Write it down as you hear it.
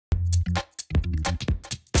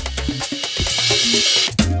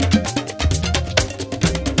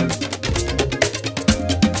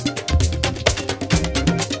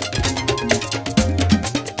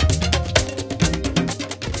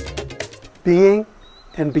Being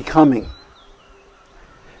and becoming.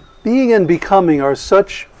 Being and becoming are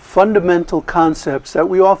such fundamental concepts that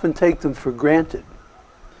we often take them for granted.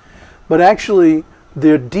 But actually,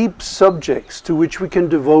 they're deep subjects to which we can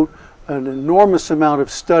devote an enormous amount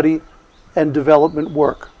of study and development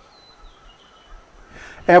work.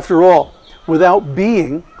 After all, without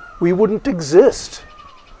being, we wouldn't exist.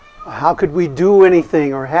 How could we do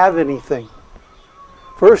anything or have anything?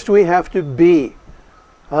 First, we have to be.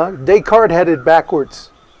 Descartes had it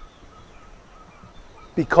backwards.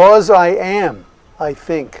 Because I am, I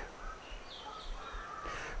think.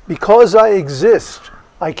 Because I exist,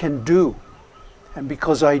 I can do. And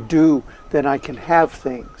because I do, then I can have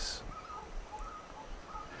things.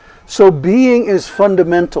 So being is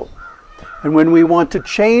fundamental. And when we want to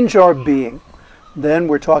change our being, then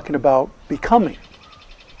we're talking about becoming.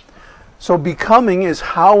 So becoming is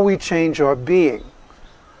how we change our being.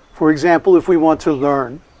 For example, if we want to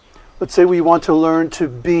learn, let's say we want to learn to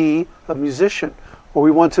be a musician, or we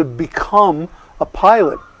want to become a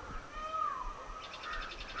pilot.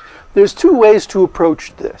 There's two ways to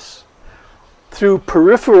approach this, through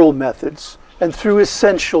peripheral methods and through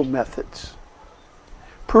essential methods.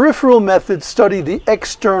 Peripheral methods study the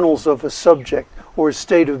externals of a subject or a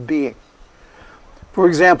state of being. For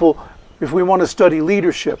example, if we want to study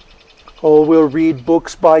leadership, we'll read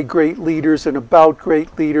books by great leaders and about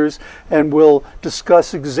great leaders, and we'll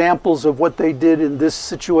discuss examples of what they did in this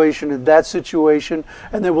situation and that situation,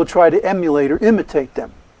 and then we'll try to emulate or imitate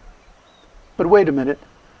them. But wait a minute,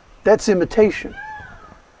 that's imitation.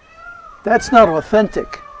 That's not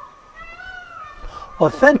authentic.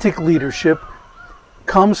 Authentic leadership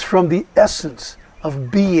comes from the essence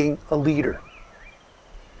of being a leader.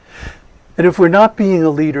 And if we're not being a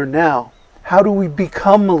leader now, how do we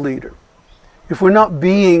become a leader? If we're not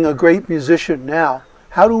being a great musician now,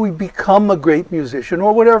 how do we become a great musician,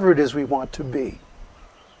 or whatever it is we want to be?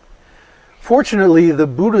 Fortunately, the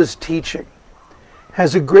Buddha's teaching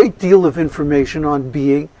has a great deal of information on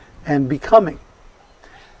being and becoming.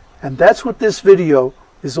 And that's what this video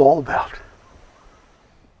is all about.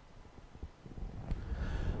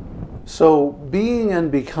 So, being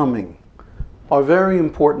and becoming are very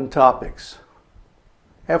important topics.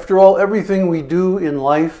 After all, everything we do in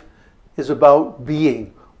life is about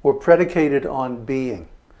being, or predicated on being.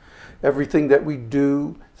 Everything that we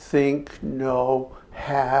do, think, know,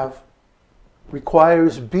 have,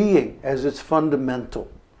 requires being as its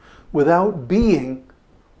fundamental. Without being,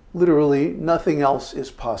 literally nothing else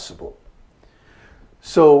is possible.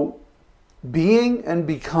 So, being and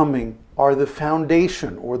becoming are the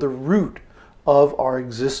foundation or the root of our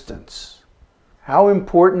existence. How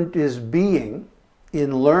important is being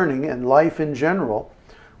in learning and life in general?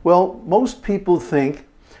 Well, most people think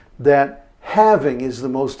that having is the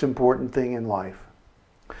most important thing in life.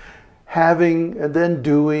 Having and then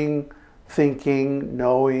doing, thinking,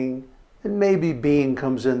 knowing, and maybe being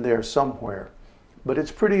comes in there somewhere. But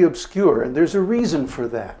it's pretty obscure, and there's a reason for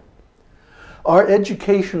that. Our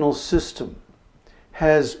educational system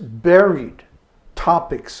has buried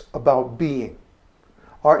topics about being.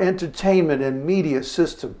 Our entertainment and media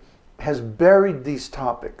system has buried these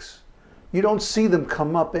topics. You don't see them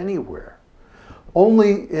come up anywhere.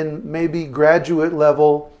 Only in maybe graduate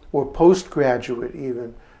level or postgraduate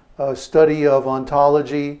even, study of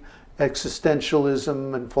ontology,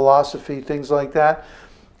 existentialism and philosophy, things like that,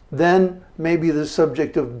 then maybe the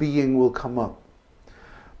subject of being will come up.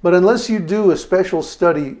 But unless you do a special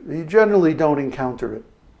study, you generally don't encounter it.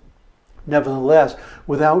 Nevertheless,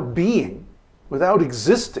 without being, without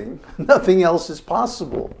existing, nothing else is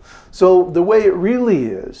possible. So the way it really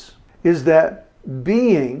is that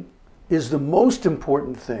being is the most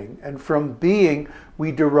important thing, and from being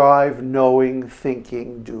we derive knowing,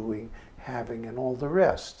 thinking, doing, having, and all the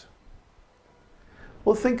rest.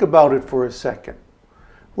 Well, think about it for a second.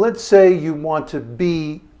 Let's say you want to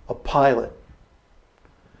be a pilot.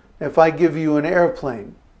 If I give you an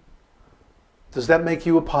airplane, does that make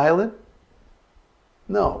you a pilot?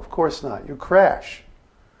 No, of course not. You crash.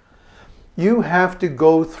 You have to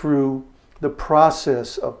go through the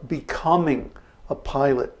process of becoming a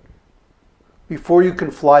pilot before you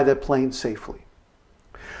can fly that plane safely.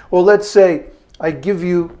 Or let's say I give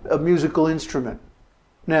you a musical instrument.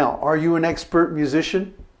 Now, are you an expert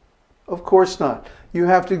musician? Of course not. You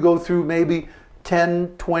have to go through maybe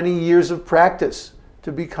 10, 20 years of practice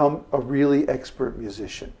to become a really expert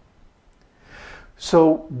musician.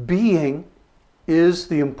 So being is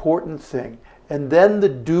the important thing, And then the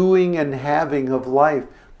doing and having of life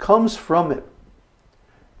comes from it.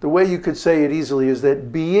 The way you could say it easily is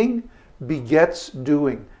that being begets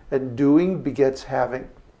doing, and doing begets having.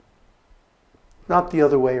 Not the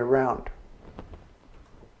other way around.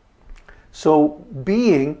 So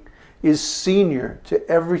being is senior to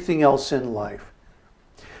everything else in life.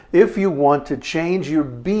 If you want to change your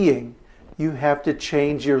being, you have to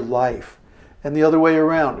change your life. And the other way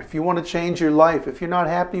around. If you want to change your life, if you're not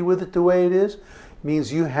happy with it the way it is, it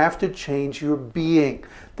means you have to change your being.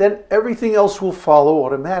 Then everything else will follow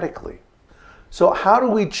automatically. So how do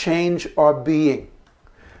we change our being?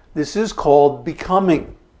 This is called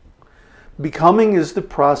becoming. Becoming is the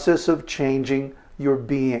process of changing your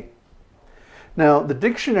being. Now, the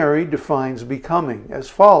dictionary defines becoming as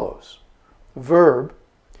follows. Verb,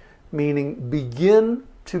 meaning begin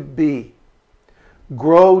to be,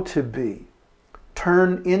 grow to be,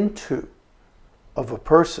 turn into of a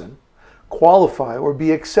person, qualify or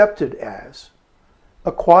be accepted as,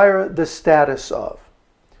 acquire the status of.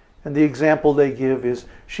 And the example they give is,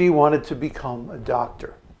 she wanted to become a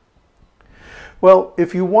doctor. Well,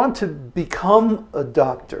 if you want to become a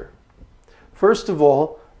doctor, first of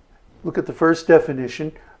all, look at the first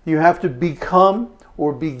definition. You have to become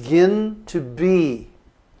or begin to be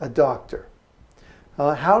a doctor.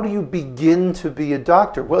 How do you begin to be a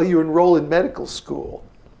doctor? Well, you enroll in medical school.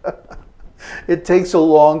 It takes a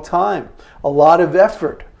long time, a lot of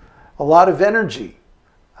effort, a lot of energy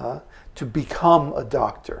to become a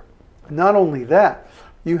doctor. Not only that,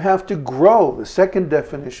 you have to grow, the second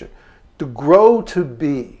definition, to grow to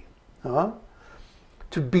be.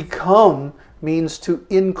 To become means to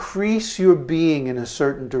increase your being in a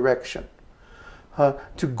certain direction.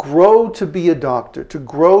 To grow to be a doctor, to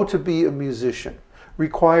grow to be a musician,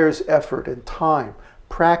 requires effort and time,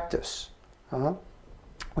 practice.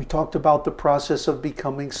 We talked about the process of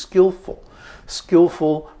becoming skillful.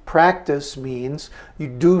 Skillful practice means you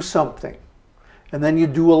do something, and then you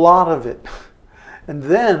do a lot of it, and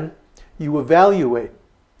then you evaluate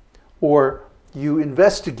or you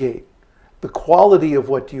investigate the quality of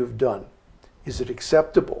what you've done. Is it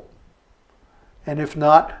acceptable? And if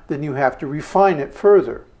not, then you have to refine it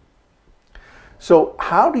further. So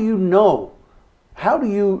how do you know? How do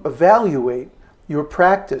you evaluate your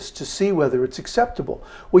practice to see whether it's acceptable?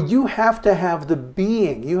 Well, you have to have the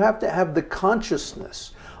being, you have to have the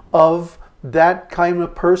consciousness of that kind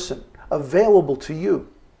of person available to you.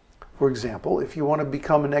 For example, if you want to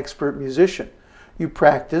become an expert musician, you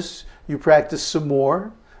practice some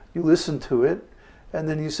more, you listen to it, and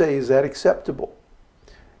then you say, is that acceptable?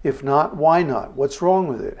 If not, why not? What's wrong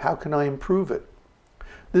with it? How can I improve it?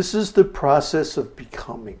 This is the process of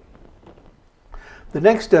becoming. The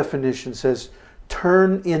next definition says,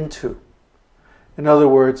 turn into. In other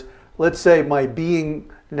words, let's say my being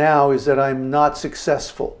now is that I'm not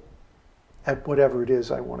successful at whatever it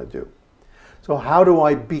is I want to do. So how do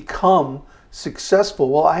I become successful?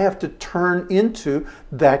 Well, I have to turn into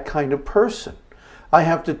that kind of person. I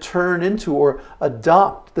have to turn into or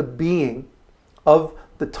adopt the being of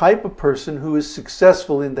the type of person who is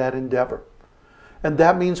successful in that endeavor. And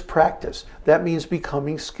that means practice. That means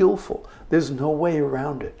becoming skillful. There's no way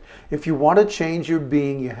around it. If you want to change your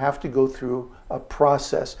being, you have to go through a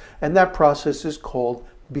process. And that process is called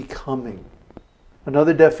becoming.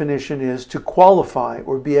 Another definition is to qualify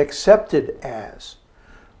or be accepted as.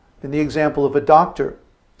 In the example of a doctor,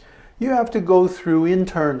 you have to go through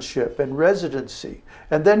internship and residency,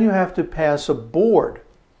 and then you have to pass a board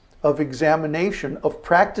of examination of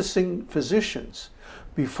practicing physicians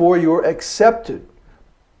before you're accepted,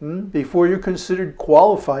 before you're considered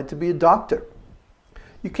qualified to be a doctor.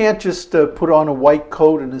 You can't just put on a white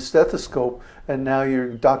coat and a stethoscope and now you're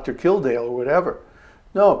Dr. Kildale or whatever.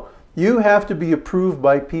 No, you have to be approved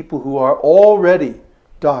by people who are already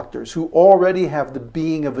doctors, who already have the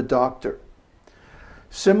being of a doctor.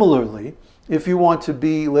 Similarly, if you want to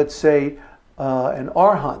be, let's say, an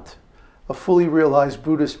arhat, a fully realized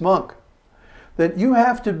Buddhist monk, then you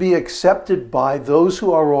have to be accepted by those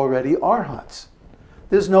who are already arhats.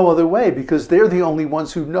 There's no other way, because they're the only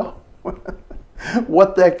ones who know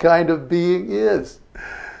what that kind of being is.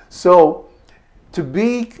 So to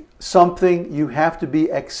be something, you have to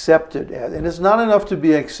be accepted as. And it's not enough to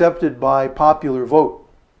be accepted by popular vote.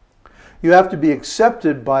 You have to be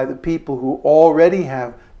accepted by the people who already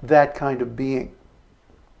have that kind of being.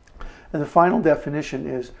 And the final definition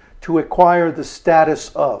is to acquire the status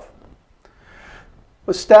of.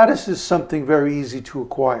 A status is something very easy to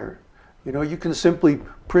acquire. You know, you can simply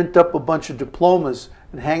print up a bunch of diplomas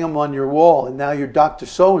and hang them on your wall, and now you're Dr.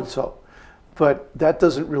 So-and-so. But that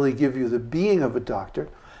doesn't really give you the being of a doctor.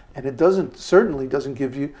 And it certainly doesn't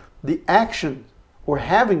give you the action or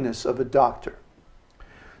havingness of a doctor.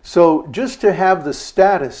 So just to have the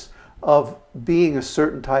status of being a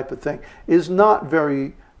certain type of thing is not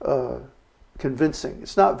very convincing.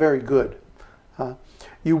 It's not very good.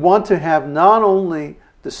 You want to have not only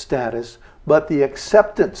the status, but the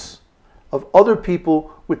acceptance of other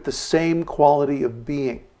people with the same quality of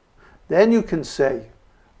being. Then you can say,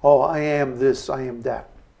 oh, I am this, I am that.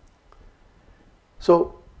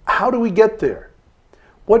 So how do we get there?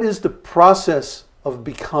 What is the process of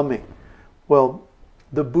becoming? Well,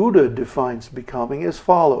 the Buddha defines becoming as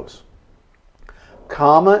follows.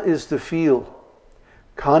 Karma is the field,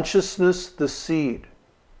 consciousness the seed,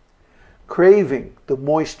 craving the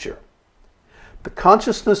moisture. The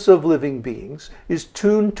consciousness of living beings is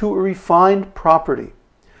tuned to a refined property.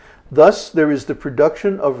 Thus, there is the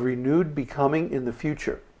production of renewed becoming in the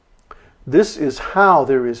future. This is how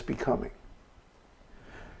there is becoming.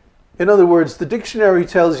 In other words, the dictionary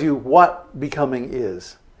tells you what becoming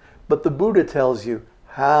is, but the Buddha tells you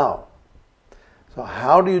how. So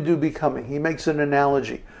how do you do becoming? He makes an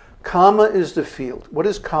analogy. Karma is the field. What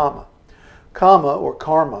is karma? Karma, or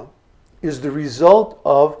karma, is the result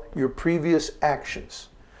of your previous actions.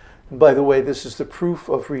 And by the way, this is the proof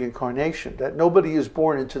of reincarnation, that nobody is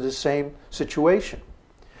born into the same situation.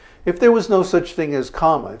 If there was no such thing as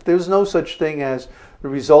karma, if there was no such thing as the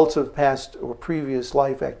results of past or previous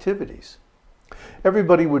life activities,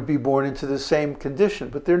 everybody would be born into the same condition,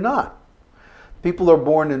 but they're not. People are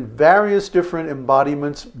born in various different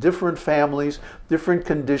embodiments, different families, different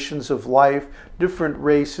conditions of life, different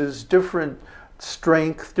races, different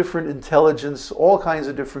strength, different intelligence, all kinds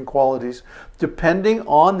of different qualities, depending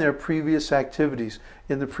on their previous activities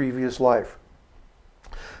in the previous life.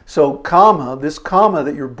 So karma, this karma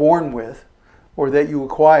that you're born with, or that you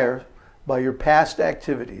acquire by your past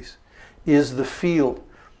activities, is the field.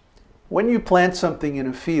 When you plant something in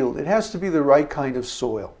a field, it has to be the right kind of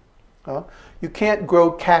soil. You can't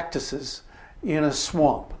grow cactuses in a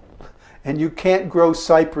swamp, and you can't grow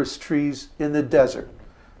cypress trees in the desert.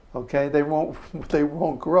 Okay, they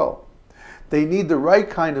won't grow. They need the right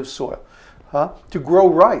kind of soil. To grow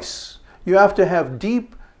rice, you have to have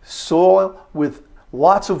deep soil with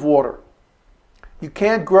lots of water. You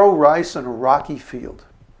can't grow rice in a rocky field.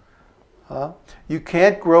 You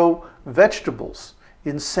can't grow vegetables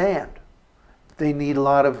in sand. They need a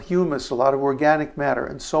lot of humus, a lot of organic matter,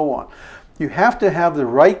 and so on. You have to have the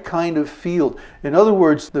right kind of field. In other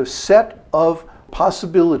words, the set of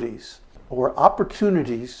possibilities or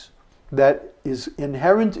opportunities that is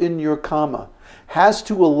inherent in your karma has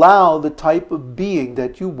to allow the type of being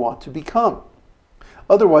that you want to become.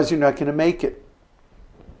 Otherwise, you're not going to make it.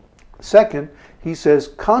 Second, he says,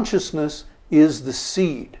 consciousness is the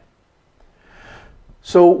seed.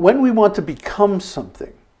 So when we want to become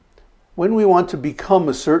something, when we want to become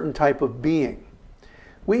a certain type of being,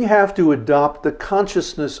 we have to adopt the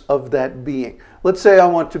consciousness of that being. Let's say I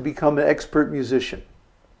want to become an expert musician.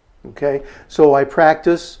 Okay, so I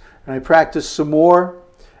practice, and I practice some more,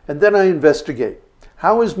 and then I investigate.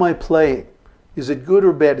 How is my playing? Is it good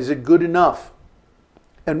or bad? Is it good enough?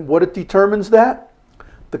 And what it determines that?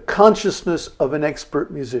 The consciousness of an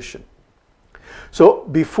expert musician. So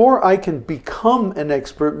before I can become an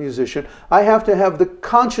expert musician, I have to have the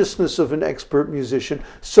consciousness of an expert musician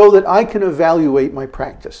so that I can evaluate my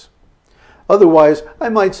practice. Otherwise, I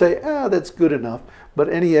might say, that's good enough. But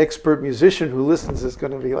any expert musician who listens is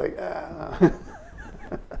going to be like,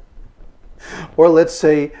 Or let's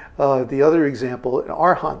say the other example, an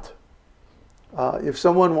arhat. If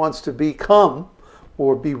someone wants to become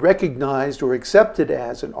or be recognized or accepted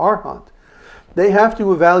as an arhat, they have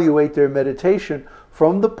to evaluate their meditation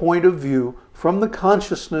from the point of view, from the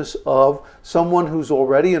consciousness of someone who's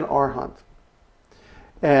already an arhat,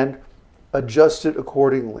 and adjust it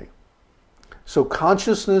accordingly. So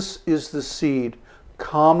consciousness is the seed,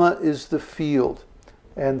 karma is the field,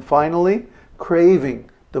 and finally, craving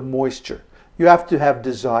the moisture. You have to have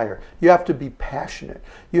desire. You have to be passionate.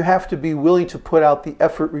 You have to be willing to put out the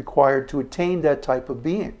effort required to attain that type of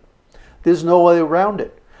being. There's no way around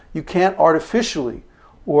it. You can't artificially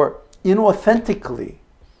or inauthentically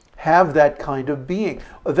have that kind of being.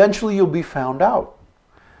 Eventually you'll be found out.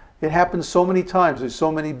 It happens so many times. There's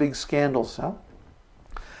so many big scandals.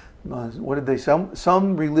 What did they say?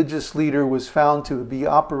 Some religious leader was found to be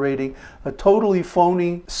operating a totally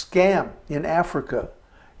phony scam in Africa.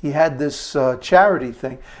 He had this charity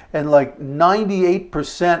thing, and like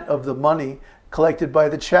 98% of the money collected by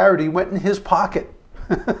the charity went in his pocket.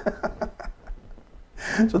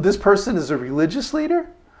 So this person is a religious leader?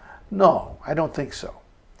 No, I don't think so.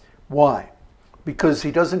 Why? because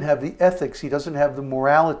he doesn't have the ethics, he doesn't have the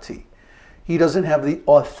morality, he doesn't have the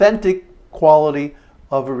authentic quality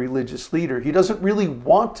of a religious leader. He doesn't really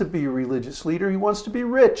want to be a religious leader, he wants to be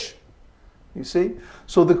rich. You see?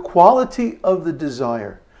 So the quality of the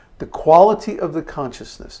desire, the quality of the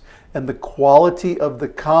consciousness, and the quality of the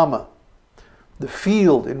karma, the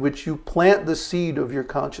field in which you plant the seed of your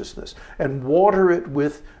consciousness and water it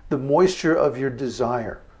with the moisture of your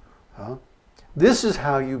desire. This is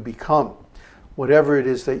how you become whatever it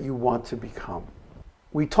is that you want to become.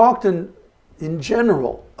 We talked in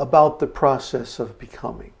general about the process of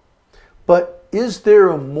becoming, but is there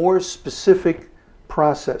a more specific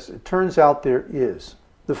process? It turns out there is.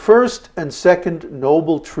 The first and second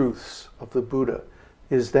noble truths of the Buddha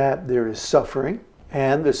is that there is suffering,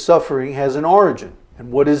 and the suffering has an origin.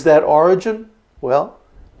 And what is that origin? Well,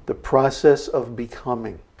 the process of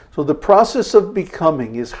becoming. So the process of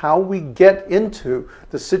becoming is how we get into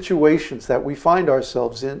the situations that we find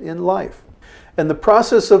ourselves in life. And the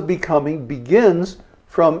process of becoming begins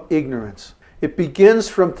from ignorance. It begins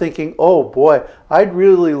from thinking, oh boy, I'd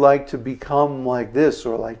really like to become like this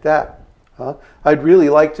or like that. I'd really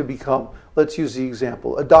like to become, let's use the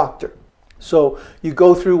example, a doctor. So you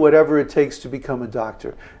go through whatever it takes to become a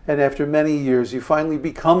doctor. And after many years, you finally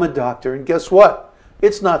become a doctor. And guess what?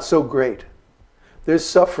 It's not so great. There's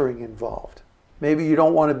suffering involved. Maybe you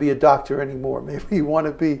don't want to be a doctor anymore. Maybe you want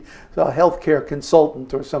to be a healthcare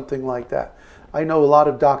consultant or something like that. I know a lot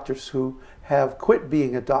of doctors who have quit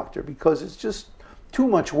being a doctor because it's just too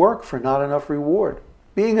much work for not enough reward.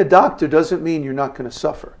 Being a doctor doesn't mean you're not going to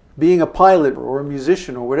suffer. Being a pilot or a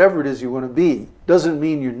musician or whatever it is you want to be doesn't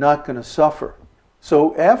mean you're not going to suffer.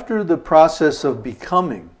 So after the process of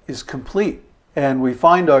becoming is complete and we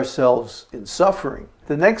find ourselves in suffering,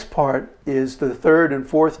 the next part is the third and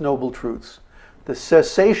fourth noble truths, the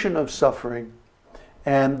cessation of suffering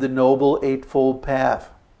and the noble eightfold path.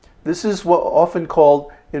 This is what often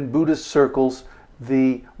called in Buddhist circles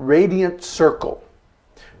the radiant circle.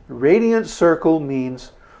 The radiant circle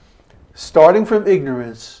means starting from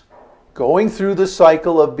ignorance, going through the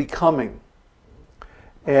cycle of becoming,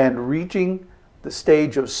 and reaching the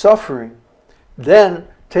stage of suffering, then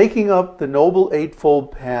taking up the Noble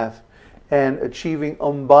Eightfold Path and achieving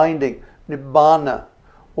unbinding, nibbana,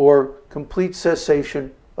 or complete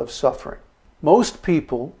cessation of suffering. Most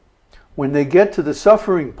people, when they get to the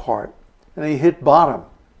suffering part and they hit bottom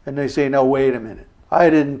and they say, no, wait a minute, I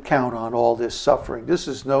didn't count on all this suffering. This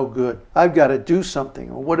is no good. I've got to do something.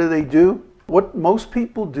 Or what do? What most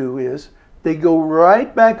people do is they go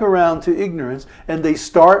right back around to ignorance and they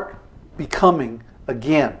start becoming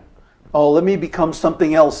again. Oh, let me become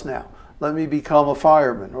something else now. Let me become a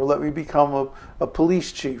fireman, or let me become a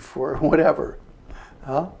police chief, or whatever.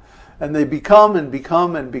 And they become and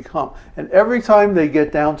become and become. And every time they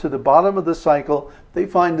get down to the bottom of the cycle, they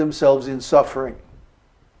find themselves in suffering.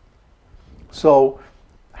 So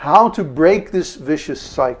how to break this vicious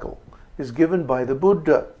cycle is given by the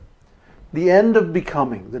Buddha. The end of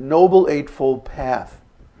becoming, the Noble Eightfold Path.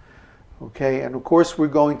 Okay, and of course we're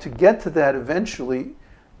going to get to that eventually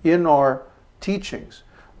in our teachings.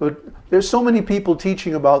 But there's so many people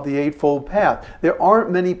teaching about the Eightfold Path. There aren't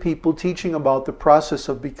many people teaching about the process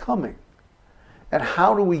of becoming. And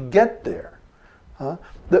how do we get there?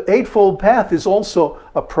 The Eightfold Path is also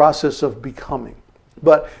a process of becoming.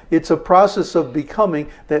 But it's a process of becoming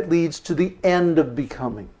that leads to the end of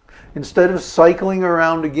becoming. Instead of cycling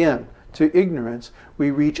around again to ignorance, we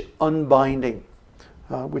reach unbinding,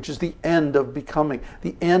 which is the end of becoming,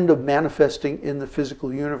 the end of manifesting in the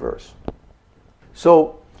physical universe.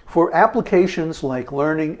 So, for applications like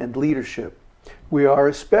learning and leadership, we are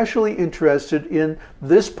especially interested in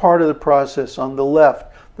this part of the process on the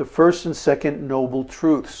left, the first and second noble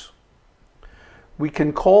truths. We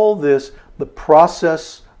can call this the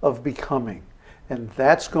process of becoming, and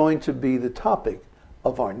that's going to be the topic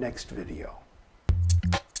of our next video.